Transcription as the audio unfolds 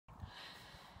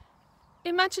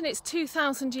Imagine it's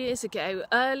 2,000 years ago,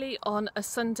 early on a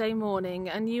Sunday morning,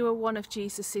 and you were one of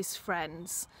Jesus's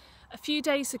friends. A few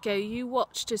days ago you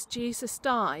watched as Jesus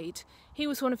died. He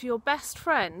was one of your best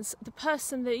friends, the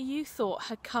person that you thought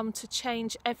had come to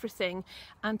change everything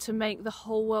and to make the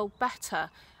whole world better,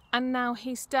 and now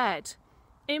he's dead.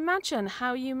 Imagine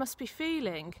how you must be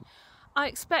feeling. I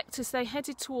expect as they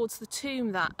headed towards the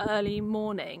tomb that early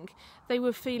morning, they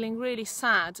were feeling really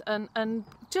sad and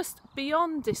just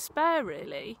beyond despair,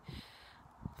 really.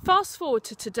 Fast forward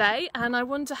to today, and I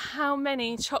wonder how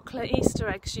many chocolate Easter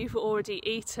eggs you've already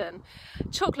eaten.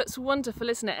 Chocolate's wonderful,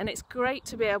 isn't it? And it's great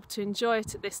to be able to enjoy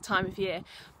it at this time of year.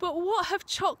 But what have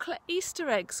chocolate Easter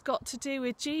eggs got to do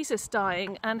with Jesus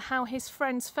dying and how his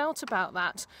friends felt about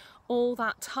that all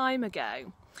that time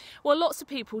ago? Well, lots of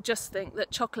people just think that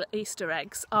chocolate Easter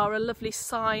eggs are a lovely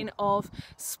sign of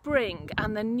spring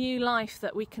and the new life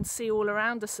that we can see all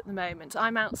around us at the moment.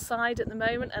 I'm outside at the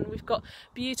moment and we've got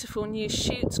beautiful new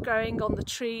shoots growing on the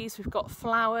trees, we've got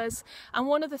flowers, and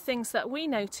one of the things that we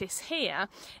notice here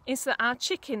is that our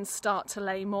chickens start to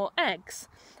lay more eggs.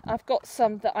 I've got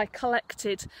some that I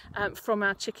collected from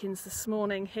our chickens this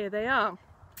morning. Here they are.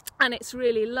 And it's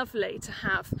really lovely to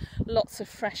have lots of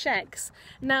fresh eggs.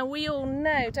 Now we all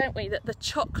know, don't we, that the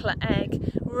chocolate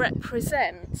egg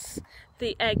represents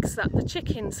the eggs that the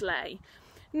chickens lay.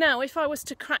 Now if I was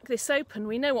to crack this open,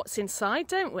 we know what's inside,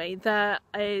 don't we? There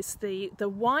is the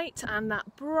white and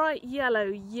that bright yellow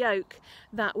yolk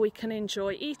that we can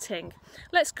enjoy eating.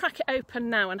 Let's crack it open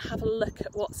now and have a look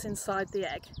at what's inside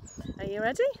the egg. Are you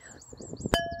ready?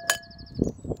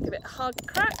 Give it a hard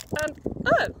crack and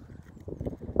oh!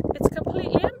 It's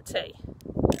completely empty.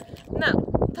 Now,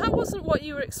 that wasn't what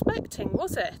you were expecting,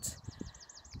 was it?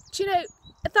 Do you know,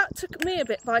 that took me a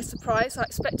bit by surprise. I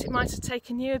expect it might have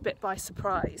taken you a bit by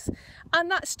surprise.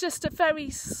 And that's just a very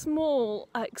small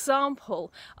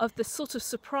example of the sort of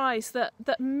surprise that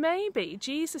maybe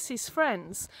Jesus's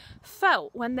friends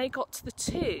felt when they got to the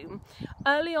tomb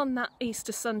early on that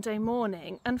Easter Sunday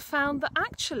morning and found that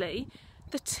actually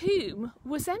the tomb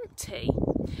was empty.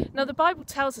 Now the Bible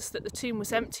tells us that the tomb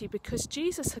was empty because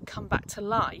Jesus had come back to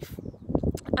life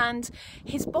and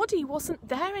his body wasn't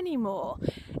there anymore.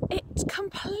 It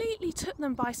completely took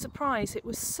them by surprise. It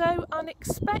was so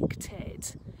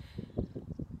unexpected.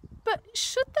 But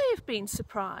should they have been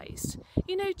surprised?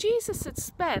 You know, Jesus had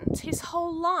spent his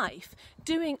whole life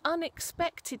doing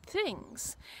unexpected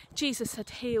things. Jesus had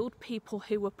healed people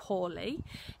who were poorly.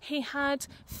 He had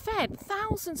fed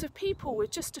thousands of people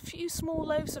with just a few small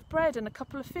loaves of bread and a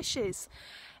couple of fishes.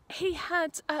 He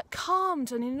had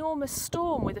calmed an enormous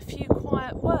storm with a few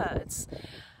quiet words.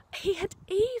 He had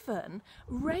even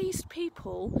raised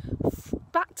people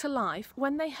back to life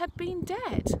when they had been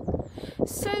dead.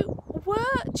 So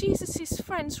were Jesus's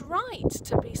friends right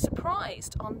to be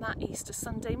surprised on that Easter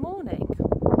Sunday morning?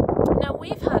 Now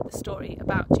we've heard the story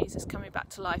about Jesus coming back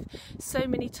to life so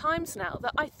many times now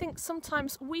that I think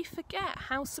sometimes we forget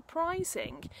how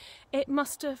surprising it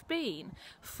must have been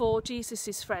for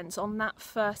Jesus's friends on that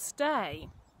first day.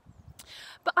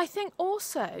 But I think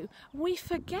also we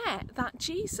forget that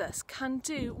Jesus can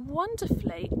do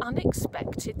wonderfully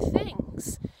unexpected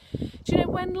things. Do you know,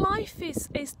 when life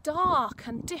is dark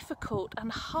and difficult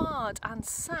and hard and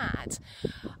sad,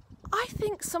 I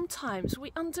think sometimes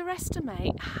we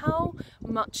underestimate how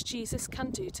much Jesus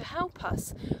can do to help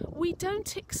us. We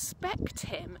don't expect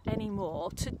him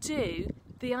anymore to do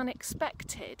the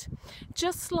unexpected.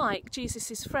 Just like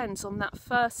Jesus's friends on that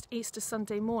first Easter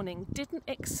Sunday morning didn't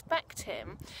expect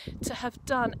him to have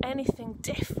done anything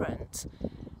different,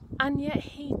 and yet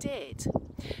he did.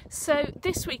 So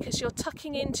this week, as you're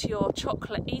tucking into your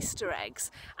chocolate Easter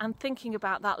eggs and thinking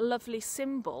about that lovely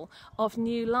symbol of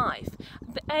new life,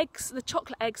 the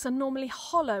chocolate eggs are normally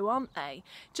hollow, aren't they?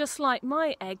 Just like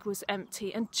my egg was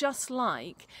empty and just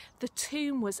like the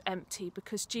tomb was empty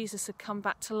because Jesus had come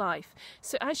back to life.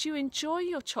 So as you enjoy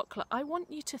your chocolate, I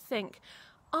want you to think,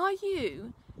 are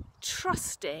you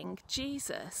trusting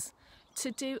Jesus to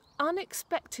do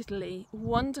unexpectedly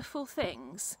wonderful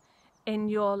things in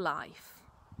your life?